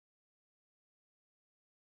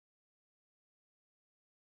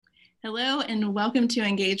Hello, and welcome to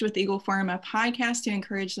Engage with Eagle Forum, a podcast to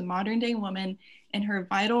encourage the modern day woman in her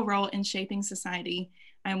vital role in shaping society.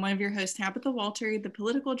 I'm one of your hosts, Tabitha Walter, the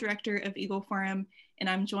political director of Eagle Forum, and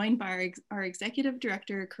I'm joined by our executive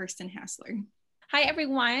director, Kirsten Hassler. Hi,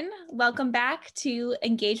 everyone. Welcome back to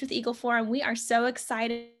Engage with Eagle Forum. We are so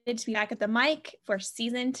excited to be back at the mic for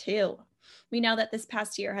season 2. We know that this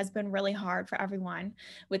past year has been really hard for everyone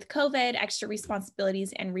with COVID, extra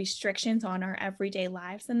responsibilities, and restrictions on our everyday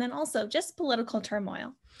lives, and then also just political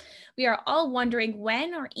turmoil. We are all wondering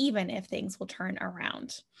when or even if things will turn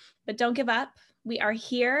around. But don't give up. We are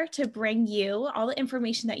here to bring you all the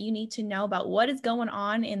information that you need to know about what is going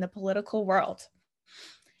on in the political world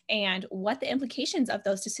and what the implications of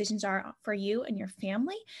those decisions are for you and your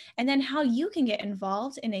family, and then how you can get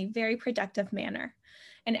involved in a very productive manner.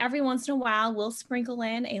 And every once in a while, we'll sprinkle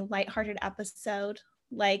in a lighthearted episode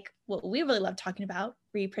like what we really love talking about,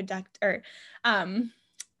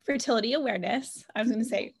 fertility awareness. I was going to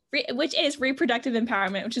say, which is reproductive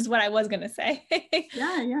empowerment, which is what I was going to say.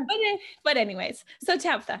 Yeah. But anyways, so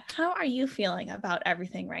Tabitha, how are you feeling about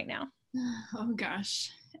everything right now? Oh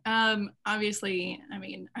gosh. Obviously,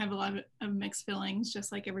 I have a lot of mixed feelings,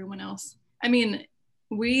 just like everyone else.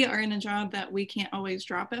 We are in a job that we can't always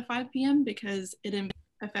drop at 5 p.m. because it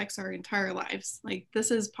affects our entire lives. Like,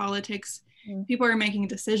 this is politics. People are making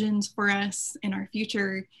decisions for us in our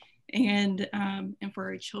future and for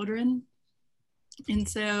our children. And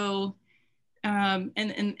so, and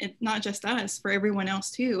it's not just us, for everyone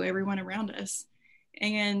else too, everyone around us.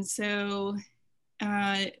 And so,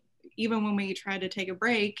 even when we try to take a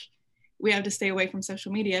break, we have to stay away from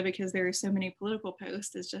social media because there are so many political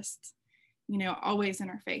posts. It's just, always in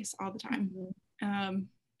our face all the time.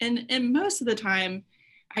 And most of the time,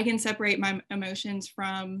 I can separate my emotions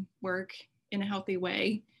from work in a healthy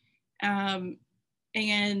way. And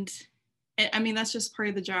that's just part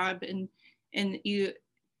of the job.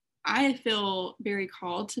 I feel very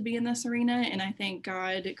called to be in this arena, and I think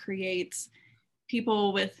God creates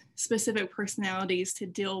people with specific personalities to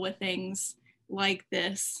deal with things like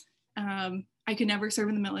this. I could never serve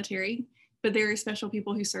in the military, but there are special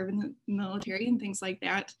people who serve in the military and things like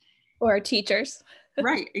that. Or teachers.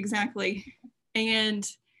 Right, exactly. And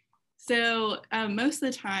so most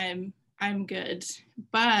of the time I'm good.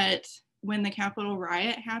 But when the Capitol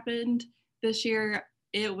riot happened this year,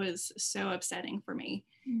 it was so upsetting for me.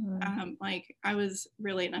 I was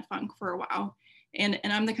really in a funk for a while. And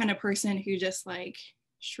I'm the kind of person who just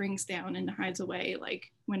shrinks down and hides away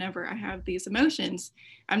whenever I have these emotions.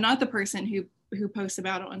 I'm not the person who posts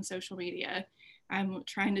about it on social media. I'm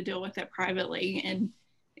trying to deal with it privately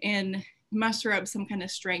and muster up some kind of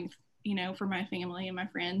strength, for my family and my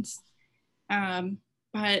friends.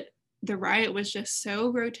 But the riot was just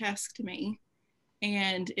so grotesque to me,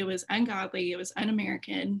 and it was ungodly, it was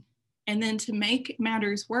un-American. And then to make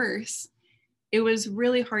matters worse, it was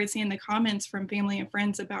really hard seeing the comments from family and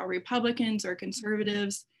friends about Republicans or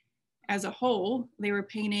conservatives as a whole. They were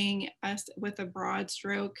painting us with a broad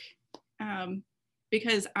stroke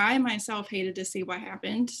because I myself hated to see what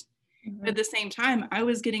happened. But at the same time, I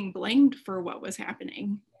was getting blamed for what was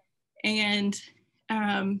happening. And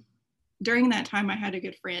during that time, I had a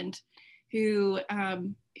good friend who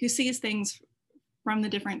sees things from the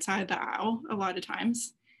different side of the aisle a lot of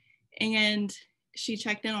times. And she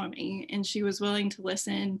checked in on me, and she was willing to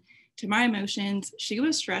listen to my emotions. She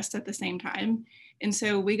was stressed at the same time. And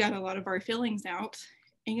so we got a lot of our feelings out.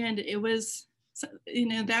 And it was,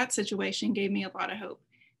 that situation gave me a lot of hope,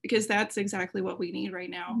 because that's exactly what we need right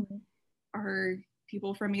now. Are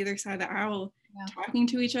people from either side of the aisle talking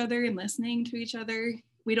to each other and listening to each other.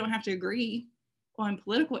 We don't have to agree on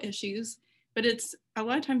political issues, but it's a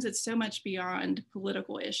lot of times it's so much beyond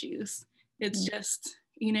political issues. It's just,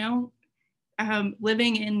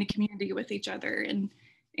 living in the community with each other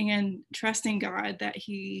and trusting God that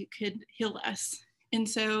He could heal us. And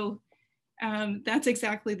so that's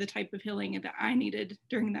exactly the type of healing that I needed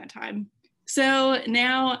during that time. So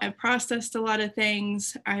now I've processed a lot of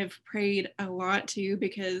things. I've prayed a lot too,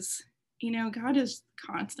 because, God is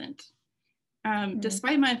constant.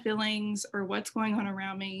 Despite my feelings or what's going on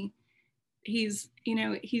around me, He's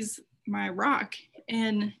my rock.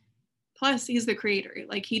 And plus, He's the creator.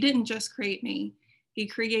 He didn't just create me. He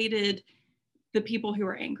created the people who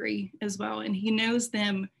are angry as well. And He knows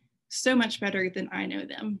them so much better than I know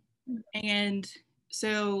them. And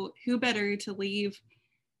so who better to leave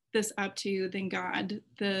this up to than God,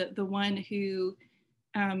 the one who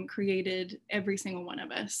created every single one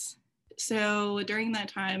of us. So during that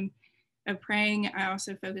time of praying, I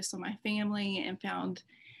also focused on my family and found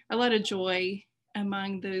a lot of joy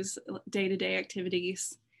among those day-to-day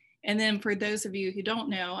activities. And then for those of you who don't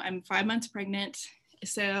know, I'm 5 months pregnant.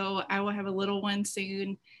 So I will have a little one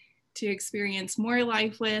soon to experience more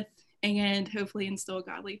life with, and hopefully instill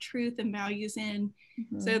godly truth and values in.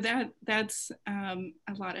 Mm-hmm. So that's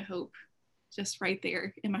a lot of hope just right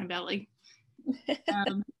there in my belly.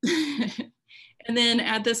 And then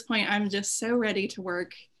at this point, I'm just so ready to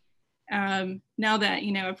work. Now that,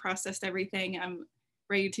 I've processed everything, I'm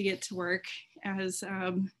ready to get to work as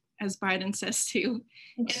Biden says too.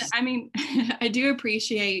 And I mean, I do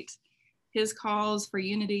appreciate his calls for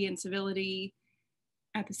unity and civility.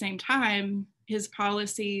 At the same time, his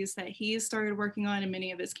policies that he has started working on and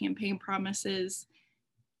many of his campaign promises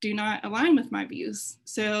do not align with my views.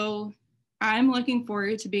 So I'm looking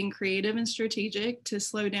forward to being creative and strategic to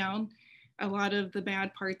slow down a lot of the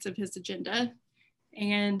bad parts of his agenda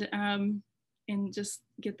and just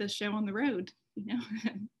get this show on the road,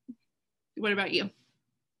 What about you?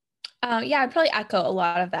 Yeah, I'd probably echo a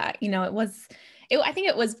lot of that. I think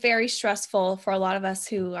it was very stressful for a lot of us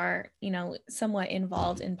who are, somewhat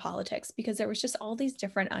involved in politics, because there was just all these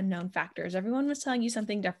different unknown factors. Everyone was telling you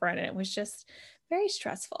something different, and it was just very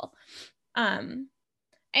stressful. And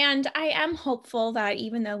I am hopeful that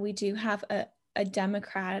even though we do have a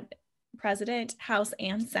Democrat president, House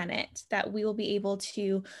and Senate, that we will be able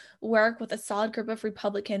to work with a solid group of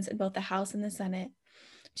Republicans in both the House and the Senate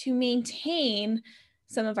to maintain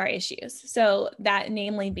some of our issues. So that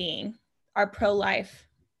namely being our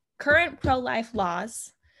current pro-life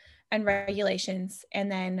laws and regulations,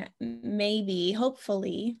 and then maybe,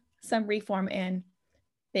 hopefully, some reform in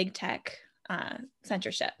big tech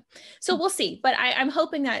censorship. So we'll see, but I'm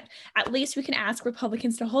hoping that at least we can ask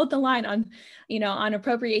Republicans to hold the line on, on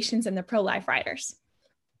appropriations and the pro-life riders.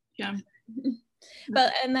 Yeah.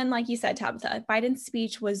 And then, like you said, Tabitha, Biden's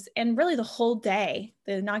speech was, and really the whole day,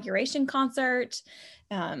 the inauguration concert,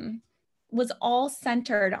 was all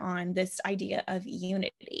centered on this idea of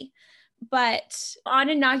unity. But on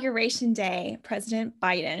Inauguration Day, President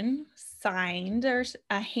Biden signed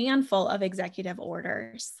a handful of executive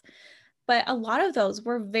orders, but a lot of those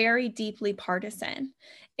were very deeply partisan,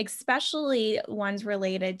 especially ones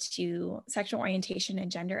related to sexual orientation and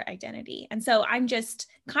gender identity. And so I'm just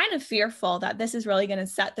kind of fearful that this is really going to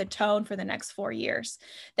set the tone for the next 4 years,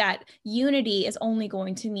 that unity is only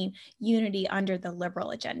going to mean unity under the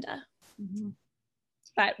liberal agenda. Mm-hmm.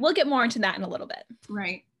 But we'll get more into that in a little bit.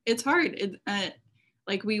 Right. It's hard.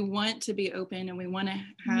 Like, we want to be open and we want to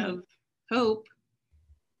have hope,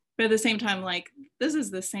 but at the same time, like, this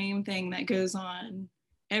is the same thing that goes on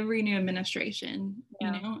every new administration.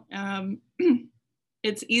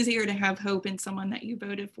 It's easier to have hope in someone that you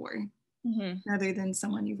voted for rather than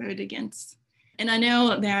someone you voted against. And I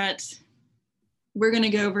know that we're going to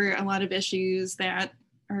go over a lot of issues that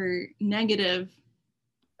are negative,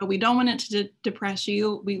 but we don't want it to depress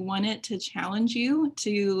you. We want it to challenge you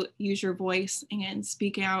to use your voice and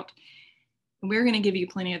speak out. We're going to give you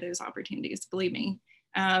plenty of those opportunities, believe me.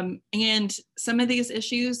 And some of these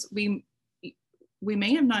issues we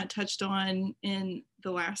may have not touched on in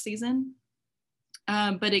the last season,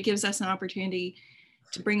 but it gives us an opportunity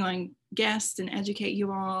to bring on guests and educate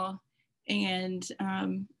you all and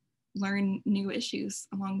learn new issues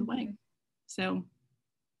along the way. So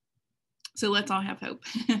let's all have hope.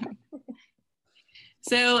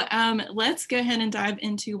 So let's go ahead and dive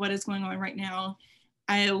into what is going on right now.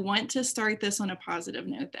 I want to start this on a positive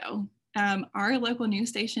note, though. Our local news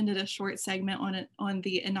station did a short segment on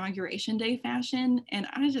the Inauguration Day fashion, and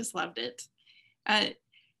I just loved it.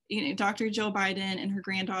 Dr. Jill Biden and her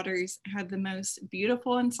granddaughters had the most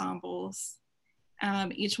beautiful ensembles.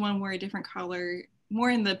 Each one wore a different color, more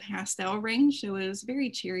in the pastel range. It was very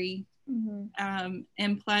cheery. Mm-hmm.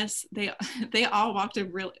 And plus, they all walked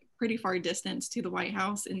a pretty far distance to the White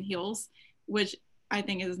House in heels, which I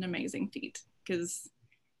think is an amazing feat, because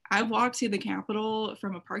I walked to the Capitol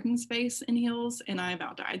from a parking space in heels and I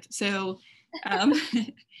about died. So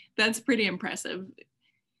that's pretty impressive.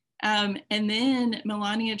 And then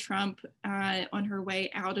Melania Trump, on her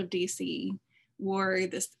way out of DC, wore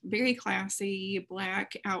this very classy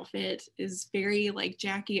black outfit, is very like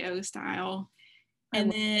Jackie O style.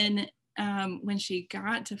 And then when she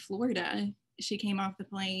got to Florida, she came off the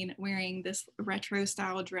plane wearing this retro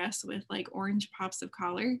style dress with like orange pops of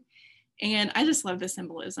collar. And I just love the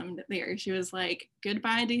symbolism there. She was like,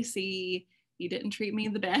 goodbye, DC. You didn't treat me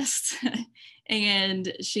the best.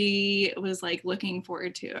 And she was like looking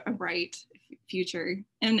forward to a bright future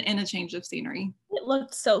and a change of scenery. It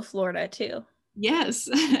looked so Florida too. Yes.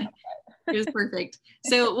 It was perfect.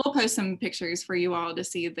 So we'll post some pictures for you all to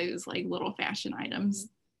see those like little fashion items.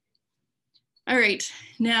 All right,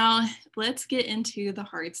 now let's get into the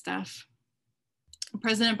hard stuff.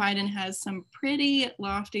 President Biden has some pretty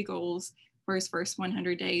lofty goals for his first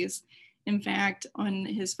 100 days. In fact, on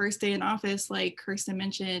his first day in office, like Kirsten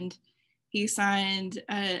mentioned, he signed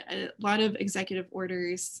a lot of executive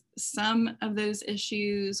orders. Some of those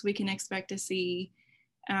issues we can expect to see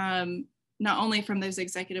not only from those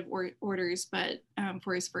executive orders, but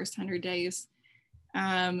for his first 100 days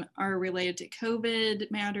are related to COVID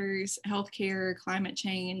matters, healthcare, climate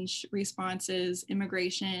change responses,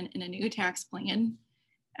 immigration, and a new tax plan.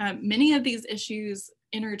 Many of these issues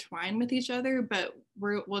intertwine with each other, but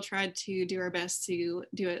we'll try to do our best to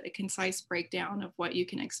do a concise breakdown of what you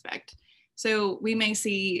can expect. So we may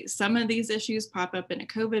see some of these issues pop up in a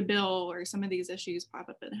COVID bill, or some of these issues pop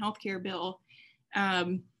up in a healthcare bill.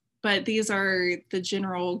 But these are the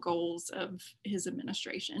general goals of his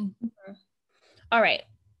administration. Mm-hmm. All right,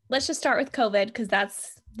 let's just start with COVID, because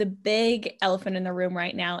that's the big elephant in the room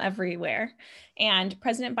right now everywhere. And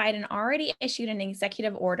President Biden already issued an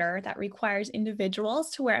executive order that requires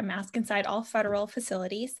individuals to wear a mask inside all federal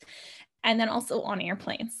facilities, and then also on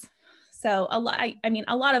airplanes. So a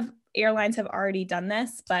lot of airlines have already done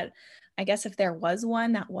this, but I guess if there was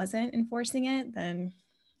one that wasn't enforcing it, then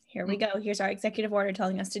here we go. Here's our executive order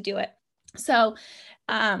telling us to do it. So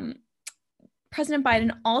President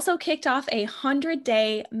Biden also kicked off a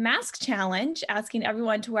 100-day mask challenge, asking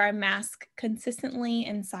everyone to wear a mask consistently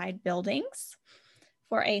inside buildings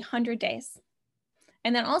for 100 days.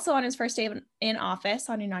 And then also on his first day in office,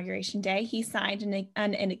 on Inauguration Day, he signed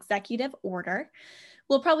an executive order.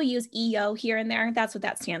 We'll probably use EO here and there. That's what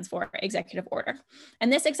that stands for, executive order.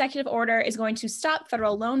 And this executive order is going to stop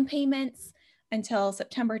federal loan payments until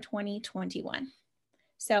September 2021.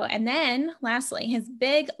 So, and then lastly, his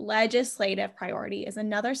big legislative priority is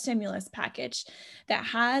another stimulus package that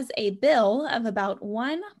has a bill of about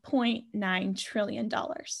 $1.9 trillion.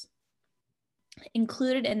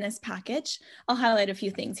 Included in this package, I'll highlight a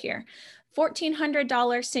few things here.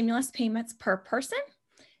 $1,400 stimulus payments per person,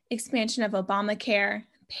 expansion of Obamacare,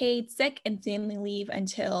 paid sick and family leave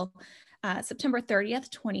until September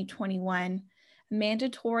 30th, 2021,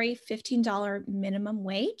 mandatory $15 minimum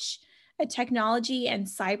wage, a technology and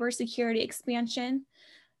cybersecurity expansion.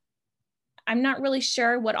 I'm not really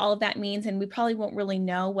sure what all of that means, and we probably won't really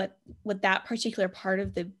know what that particular part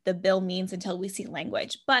of the bill means until we see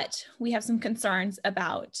language, but we have some concerns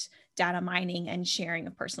about data mining and sharing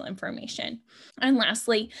of personal information. And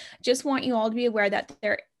lastly, just want you all to be aware that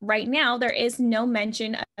right now there is no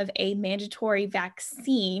mention of a mandatory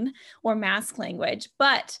vaccine or mask language,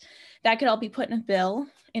 but that could all be put in a bill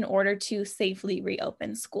in order to safely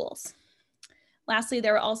reopen schools. Lastly,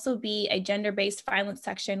 there will also be a gender-based violence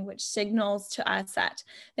section, which signals to us that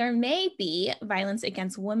there may be Violence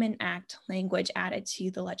Against Women Act language added to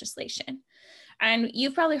the legislation. And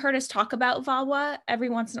you've probably heard us talk about VAWA every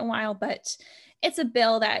once in a while, but it's a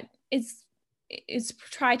bill that is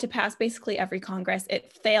tried to pass basically every Congress.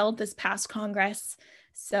 It failed this past Congress.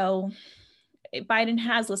 So Biden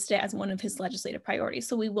has listed it as one of his legislative priorities.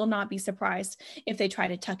 So we will not be surprised if they try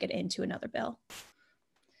to tuck it into another bill.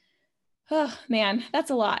 Oh man, that's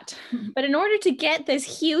a lot. But in order to get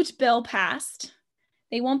this huge bill passed,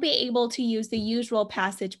 they won't be able to use the usual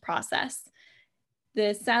passage process.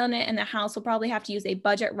 The Senate and the House will probably have to use a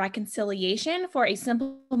budget reconciliation for a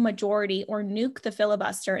simple majority or nuke the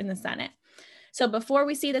filibuster in the Senate. So before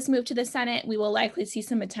we see this move to the Senate, we will likely see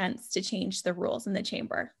some attempts to change the rules in the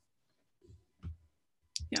chamber.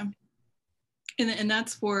 Yeah, and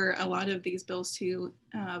that's for a lot of these bills too.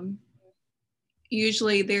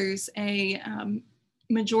 Usually there's a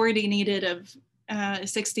majority needed of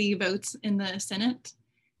 60 votes in the Senate.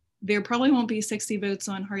 There probably won't be 60 votes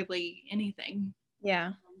on hardly anything.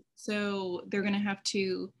 Yeah. So they're going to have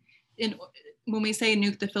to, when we say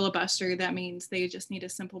nuke the filibuster, that means they just need a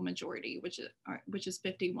simple majority, which is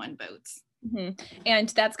 51 votes. Mm-hmm. And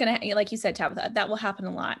that's going to, like you said, Tabitha, that will happen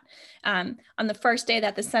a lot. On the first day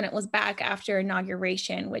that the Senate was back after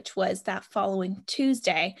inauguration, which was that following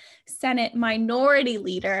Tuesday, Senate Minority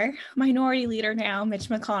Leader now, Mitch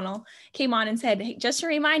McConnell, came on and said, hey, just a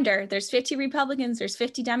reminder, there's 50 Republicans, there's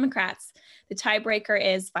 50 Democrats. The tiebreaker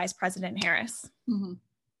is Vice President Harris. Mm-hmm.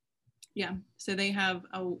 Yeah, so they have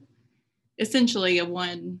essentially a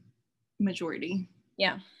one majority.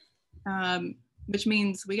 Yeah. Which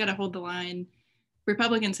means we got to hold the line.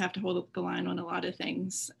 Republicans have to hold the line on a lot of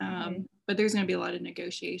things, but there's going to be a lot of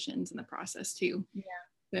negotiations in the process too. Yeah.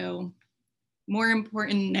 So more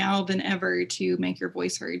important now than ever to make your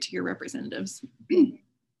voice heard to your representatives.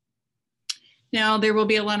 Now, there will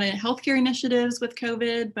be a lot of healthcare initiatives with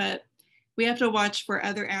COVID, but we have to watch for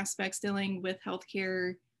other aspects dealing with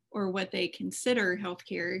healthcare or what they consider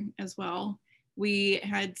healthcare as well. We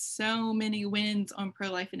had so many wins on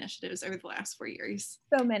pro-life initiatives over the last 4 years.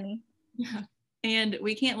 So many. Yeah. And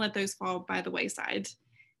we can't let those fall by the wayside.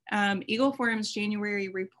 Eagle Forum's January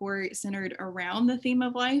report centered around the theme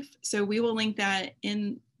of life. So we will link that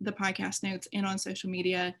in the podcast notes and on social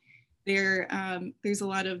media. There's a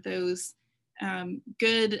lot of those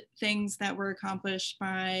good things that were accomplished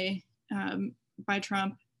by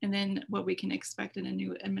Trump, and then what we can expect in a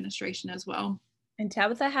new administration as well. And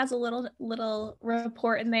Tabitha has a little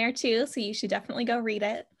report in there too, so you should definitely go read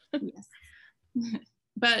it. Yes.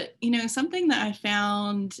 But, something that I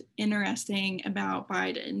found interesting about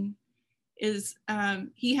Biden is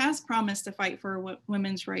he has promised to fight for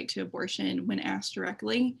women's right to abortion when asked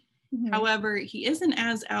directly. Mm-hmm. However, he isn't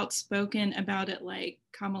as outspoken about it like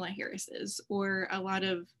Kamala Harris is, or a lot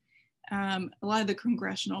of the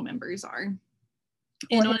congressional members are.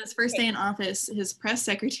 And on his first day in office, his press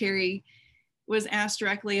secretary was asked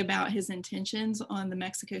directly about his intentions on the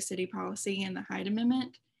Mexico City policy and the Hyde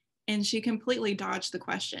Amendment, and she completely dodged the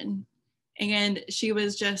question. And she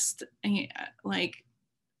was just like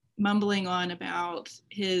mumbling on about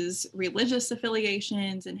his religious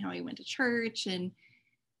affiliations and how he went to church, and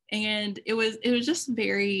it was just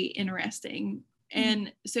very interesting.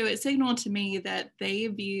 And so it signaled to me that they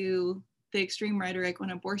view the extreme rhetoric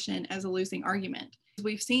on abortion as a losing argument.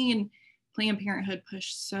 We've seen Planned Parenthood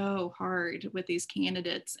push so hard with these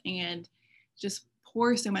candidates and just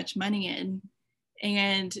pour so much money in.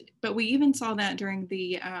 But we even saw that during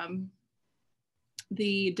the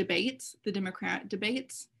debates, the Democrat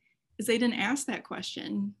debates, is they didn't ask that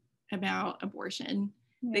question about abortion.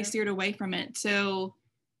 Yeah. They steered away from it. So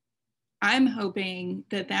I'm hoping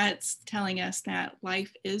that that's telling us that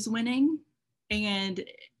life is winning, and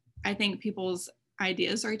I think people's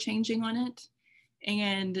ideas are changing on it.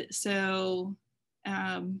 And so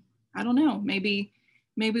I don't know, maybe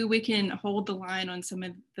we can hold the line on some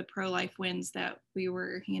of the pro-life wins that we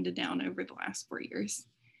were handed down over the last 4 years.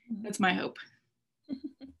 That's my hope.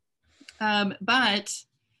 But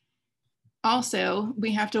also,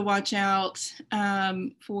 we have to watch out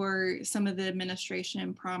for some of the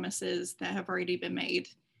administration promises that have already been made.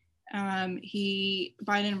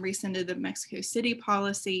 Biden rescinded the Mexico City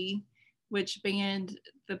policy, which banned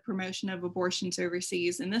the promotion of abortions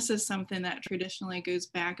overseas. And this is something that traditionally goes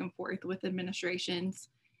back and forth with administrations.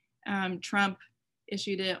 Trump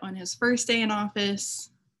issued it on his first day in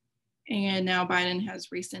office, and now Biden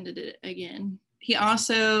has rescinded it again. He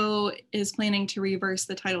also is planning to reverse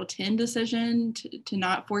the Title X decision to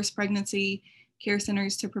not force pregnancy care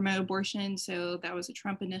centers to promote abortion. So that was a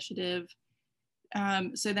Trump initiative.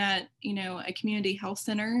 So that, a community health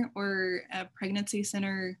center or a pregnancy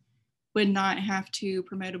center would not have to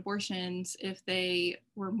promote abortions if they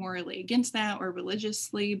were morally against that or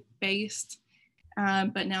religiously based.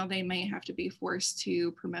 But now they may have to be forced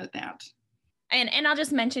to promote that. And I'll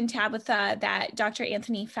just mention, Tabitha, that Dr.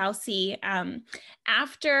 Anthony Fauci,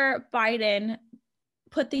 after Biden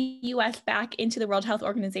put the U.S. back into the World Health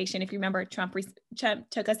Organization, if you remember, Trump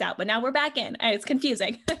took us out, but now we're back in. It's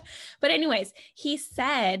confusing. But anyways, he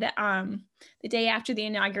said the day after the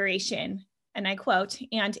inauguration, and I quote,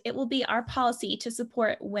 "And it will be our policy to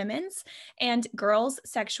support women's and girls'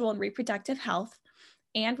 sexual and reproductive health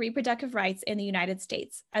and reproductive rights in the United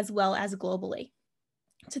States, as well as globally.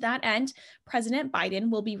 To that end, President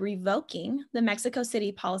Biden will be revoking the Mexico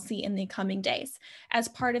City policy in the coming days as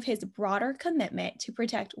part of his broader commitment to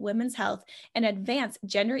protect women's health and advance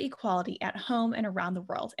gender equality at home and around the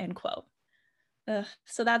world," end quote.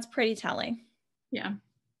 So that's pretty telling. Yeah,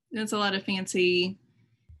 that's a lot of fancy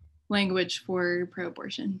language for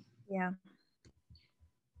pro-abortion. Yeah.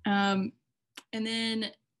 And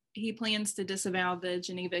then he plans to disavow the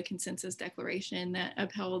Geneva Consensus Declaration that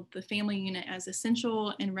upheld the family unit as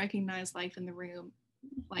essential and recognized life in the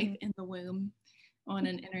womb on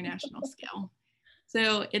an international scale.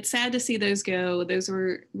 So it's sad to see those go. Those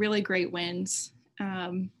were really great wins.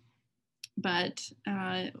 But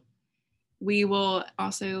we will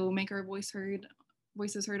also make our voices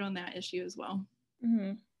heard on that issue as well.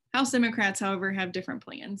 Mm-hmm. House Democrats, however, have different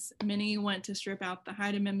plans. Many want to strip out the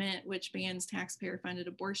Hyde Amendment, which bans taxpayer-funded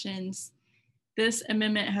abortions. This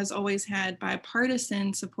amendment has always had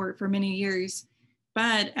bipartisan support for many years,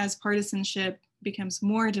 but as partisanship becomes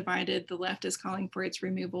more divided, the left is calling for its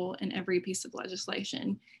removal in every piece of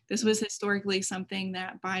legislation. This was historically something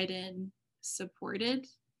that Biden supported,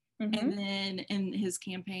 and then in his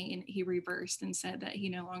campaign, he reversed and said that he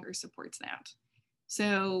no longer supports that.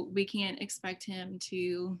 So we can't expect him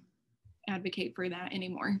to advocate for that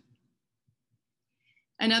anymore.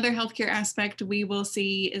 Another healthcare aspect we will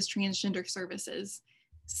see is transgender services.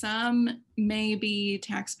 Some may be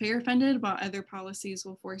taxpayer funded, while other policies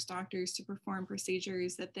will force doctors to perform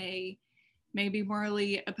procedures that they may be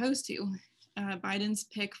morally opposed to. Biden's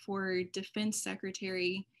pick for Defense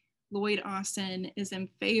Secretary Lloyd Austin is in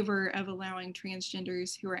favor of allowing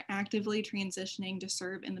transgenders who are actively transitioning to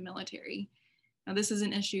serve in the military. Now, this is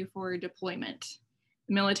an issue for deployment.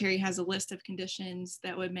 The military has a list of conditions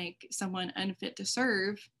that would make someone unfit to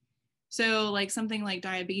serve. So, like something like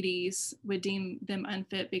diabetes would deem them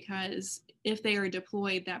unfit because if they are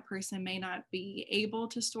deployed, that person may not be able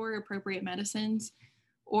to store appropriate medicines,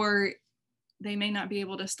 or they may not be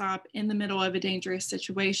able to stop in the middle of a dangerous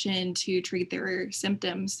situation to treat their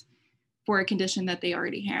symptoms for a condition that they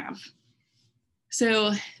already have.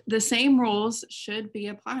 So the same rules should be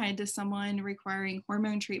applied to someone requiring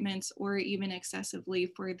hormone treatments or even excessively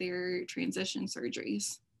for their transition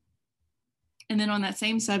surgeries. And then on that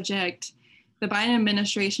same subject, the Biden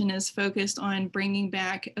administration is focused on bringing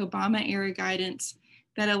back Obama-era guidance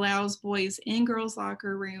that allows boys in girls'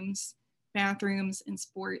 locker rooms, bathrooms, and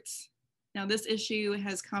sports. Now, this issue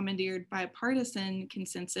has commandeered bipartisan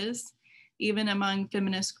consensus, even among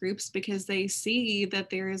feminist groups, because they see that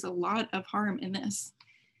there is a lot of harm in this.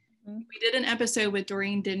 Mm-hmm. We did an episode with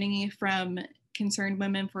Doreen Denny from Concerned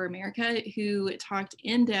Women for America, who talked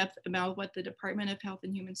in depth about what the Department of Health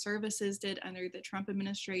and Human Services did under the Trump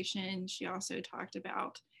administration. She also talked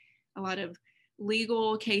about a lot of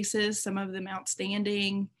legal cases, some of them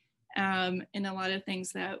outstanding, and a lot of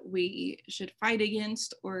things that we should fight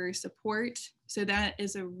against or support. So that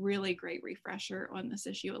is a really great refresher on this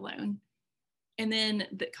issue alone. And then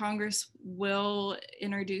the Congress will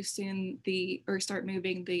introduce soon start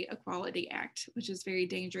moving the Equality Act, which is very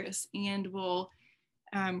dangerous and will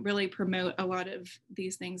really promote a lot of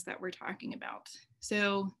these things that we're talking about.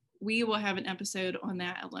 So we will have an episode on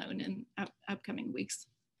that alone in upcoming weeks.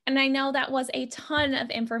 And I know that was a ton of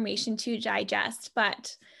information to digest,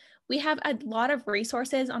 but we have a lot of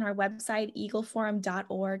resources on our website,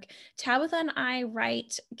 eagleforum.org. Tabitha and I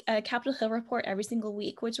write a Capitol Hill report every single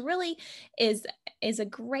week, which really is a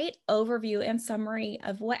great overview and summary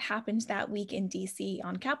of what happened that week in DC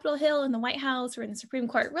on Capitol Hill, in the White House, or in the Supreme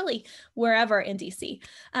Court, really wherever in DC.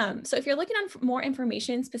 So if you're looking on more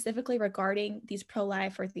information specifically regarding these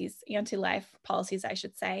pro-life or these anti-life policies, I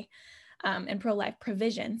should say, and pro-life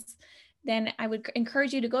provisions, then I would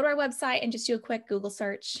encourage you to go to our website and just do a quick Google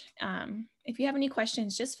search. If you have any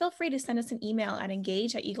questions, just feel free to send us an email at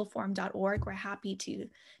engage@eagleforum.org. We're happy to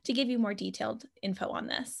give you more detailed info on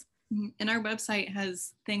this. And our website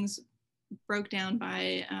has things broke down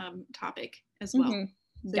by topic as well.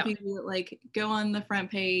 Mm-hmm. So if you go on the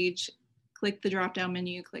front page, click the drop-down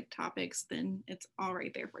menu, click topics, then it's all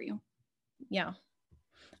right there for you. Yeah.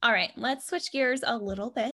 All right, let's switch gears a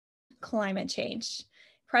little bit. Climate change.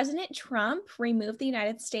 President Trump removed the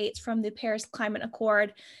United States from the Paris Climate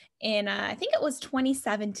Accord in, I think it was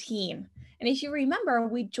 2017. And if you remember,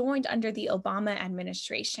 we joined under the Obama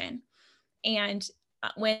administration. And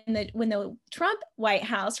when the Trump White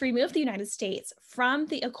House removed the United States from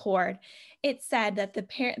the accord, it said that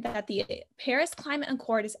the Paris Climate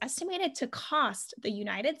Accord is estimated to cost the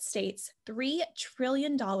United States $3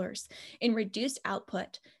 trillion in reduced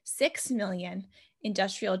output, 6 million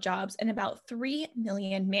industrial jobs, and about 3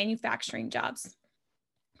 million manufacturing jobs.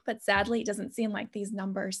 But sadly, it doesn't seem like these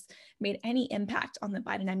numbers made any impact on the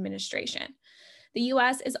Biden administration. The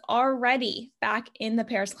US is already back in the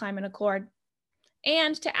Paris Climate Accord.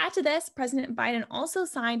 And to add to this, President Biden also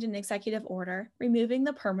signed an executive order removing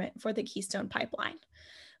the permit for the Keystone Pipeline,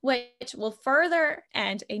 which will further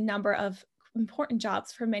end a number of important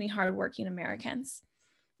jobs for many hardworking Americans.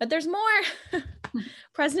 But there's more.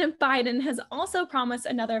 President Biden has also promised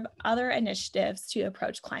other initiatives to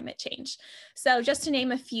approach climate change. So just to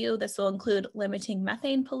name a few, this will include limiting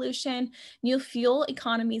methane pollution, new fuel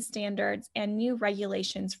economy standards, and new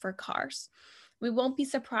regulations for cars. We won't be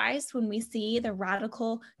surprised when we see the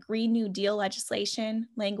radical Green New Deal legislation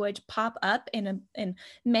language pop up in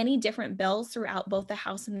many different bills throughout both the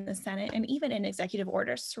House and the Senate, and even in executive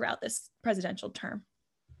orders throughout this presidential term.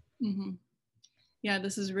 Mm-hmm. Yeah,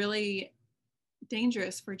 this is really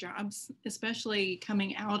dangerous for jobs, especially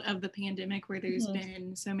coming out of the pandemic where there's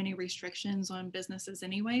been so many restrictions on businesses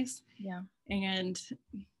anyways. Yeah. And,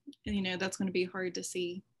 that's going to be hard to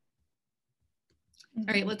see. All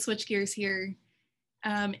right, let's switch gears here.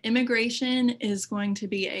 Immigration is going to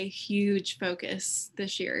be a huge focus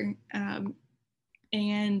this year.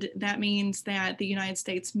 And that means that the United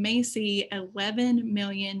States may see 11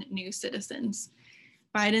 million new citizens.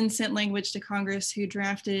 Biden sent language to Congress, who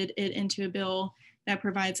drafted it into a bill that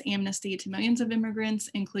provides amnesty to millions of immigrants,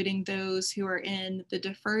 including those who are in the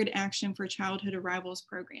Deferred Action for Childhood Arrivals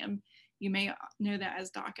program. You may know that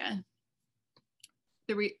as DACA.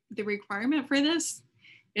 The requirement for this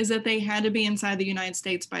is that they had to be inside the United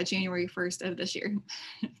States by January 1st of this year.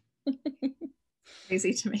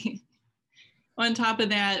 Crazy to me. On top of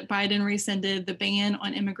that, Biden rescinded the ban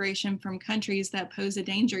on immigration from countries that pose a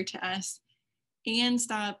danger to us and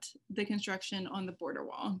stopped the construction on the border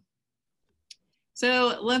wall.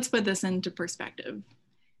 So let's put this into perspective.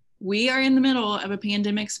 We are in the middle of a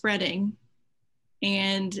pandemic spreading,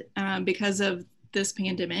 and because of this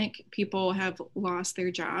pandemic, people have lost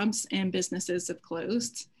their jobs and businesses have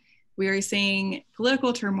closed. We are seeing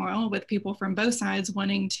political turmoil with people from both sides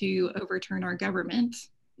wanting to overturn our government.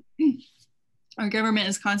 Our government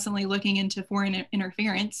is constantly looking into foreign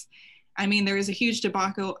interference. I mean, there was a huge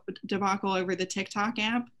debacle over the TikTok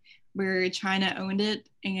app where China owned it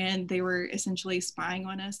and they were essentially spying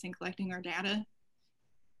on us and collecting our data.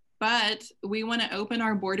 But we want to open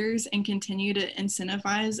our borders and continue to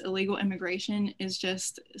incentivize illegal immigration is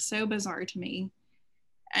just so bizarre to me.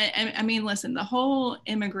 I mean, listen, the whole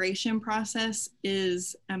immigration process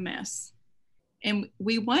is a mess. And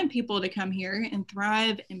we want people to come here and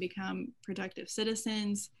thrive and become productive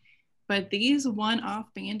citizens. But these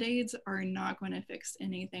one-off Band-Aids are not going to fix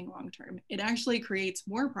anything long-term. It actually creates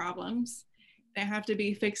more problems that have to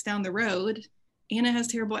be fixed down the road, and it has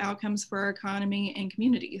terrible outcomes for our economy and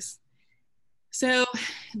communities. So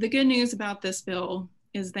the good news about this bill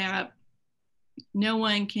is that no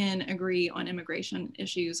one can agree on immigration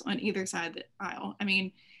issues on either side of the aisle. I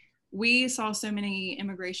mean, we saw so many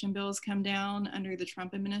immigration bills come down under the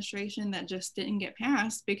Trump administration that just didn't get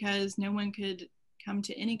passed because no one could come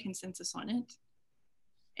to any consensus on it.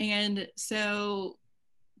 And so,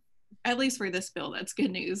 at least for this bill, that's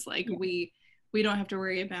good news. Like, yeah. we don't have to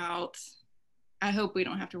worry about, I hope we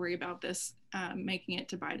don't have to worry about this making it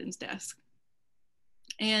to Biden's desk.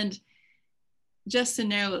 And just to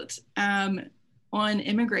note, on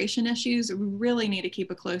immigration issues, we really need to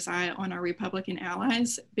keep a close eye on our Republican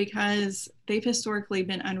allies because they've historically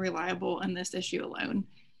been unreliable on this issue alone,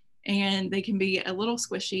 and they can be a little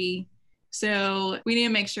squishy. So we need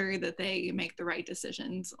to make sure that they make the right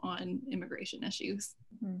decisions on immigration issues.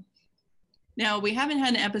 Mm-hmm. Now, we haven't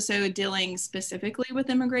had an episode dealing specifically with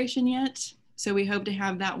immigration yet, so we hope to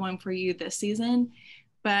have that one for you this season.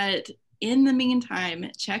 But in the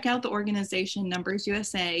meantime, check out the organization Numbers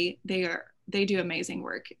USA. They do amazing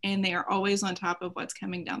work, and they are always on top of what's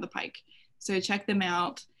coming down the pike. So check them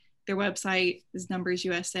out. Their website is Numbers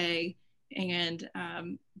USA, and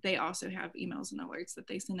they also have emails and alerts that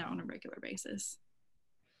they send out on a regular basis.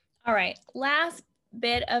 All right, last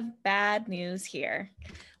bit of bad news here.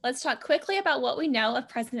 Let's talk quickly about what we know of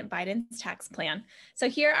President Biden's tax plan. So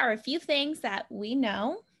here are a few things that we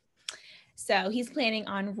know. So he's planning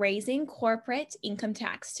on raising corporate income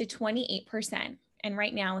tax to 28%. And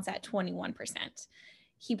right now it's at 21%.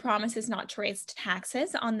 He promises not to raise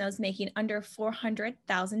taxes on those making under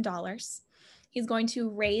 $400,000. He's going to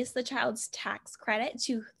raise the child's tax credit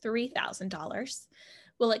to $3,000.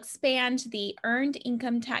 Will expand the earned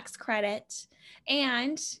income tax credit,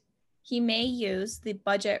 and he may use the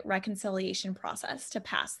budget reconciliation process to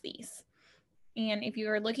pass these. And if you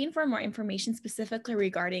are looking for more information specifically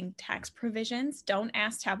regarding tax provisions, don't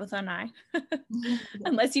ask Tabitha and I,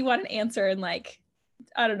 unless you want an answer in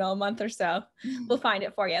a month or so. We'll find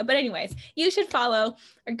it for you. But anyways, you should follow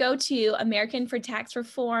or go to American for Tax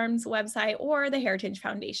Reform's website or the Heritage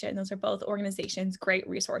Foundation. Those are both organizations, great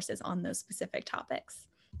resources on those specific topics.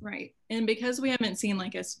 Right. And because we haven't seen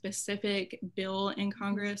a specific bill in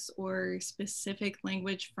Congress or specific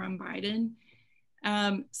language from Biden,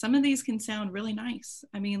 some of these can sound really nice.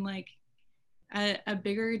 I mean, a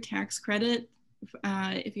bigger tax credit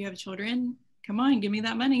if you have children, come on, give me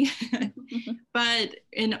that money. But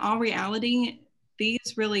in all reality,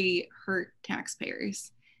 these really hurt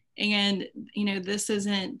taxpayers. And, this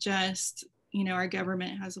isn't just, our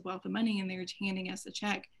government has a wealth of money and they're handing us a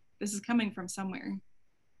check. This is coming from somewhere.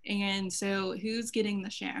 And so who's getting the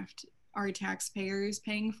shaft? Are taxpayers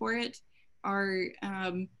paying for it? Are,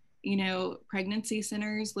 pregnancy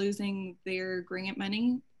centers losing their grant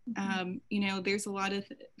money? There's a lot of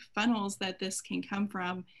funnels that this can come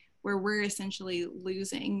from where we're essentially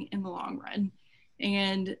losing in the long run.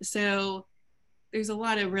 And so there's a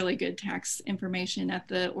lot of really good tax information at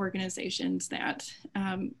the organizations that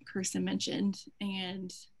Kirsten mentioned.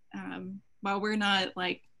 And while we're not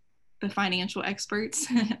the financial experts,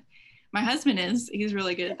 my husband is, he's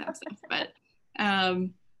really good at that stuff,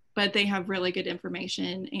 but they have really good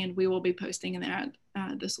information, and we will be posting that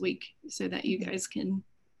this week so that you guys can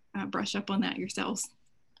brush up on that yourselves.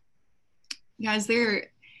 Guys, there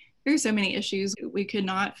are so many issues we could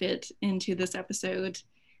not fit into this episode.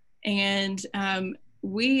 And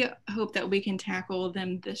we hope that we can tackle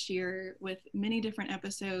them this year with many different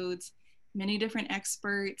episodes, many different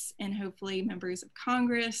experts, and hopefully members of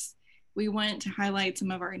Congress. We want to highlight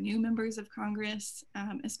some of our new members of Congress,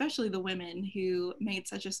 especially the women who made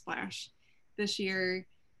such a splash this year.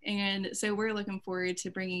 And so we're looking forward to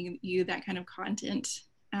bringing you that kind of content.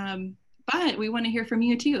 But we want to hear from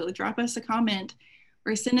you too. Drop us a comment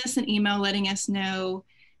or send us an email letting us know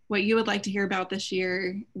what you would like to hear about this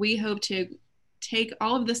year. We hope to take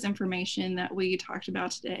all of this information that we talked about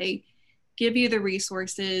today, give you the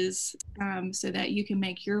resources so that you can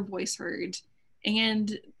make your voice heard,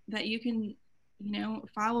 and that you can,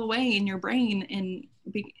 file away in your brain and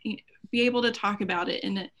be able to talk about it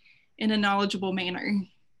in a knowledgeable manner.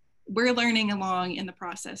 We're learning along in the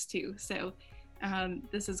process too. So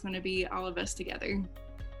this is going to be all of us together.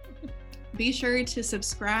 Be sure to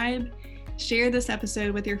subscribe, share this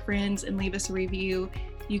episode with your friends, and leave us a review.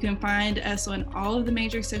 You can find us on all of the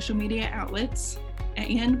major social media outlets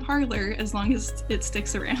and Parler, as long as it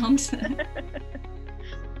sticks around,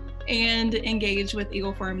 and engage with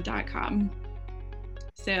eagleforum.com.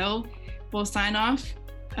 So we'll sign off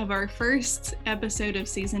of our first episode of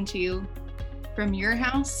season 2. From your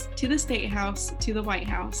house to the State House to the White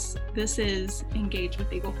House, this is Engage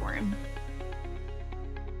with Eagle Forum.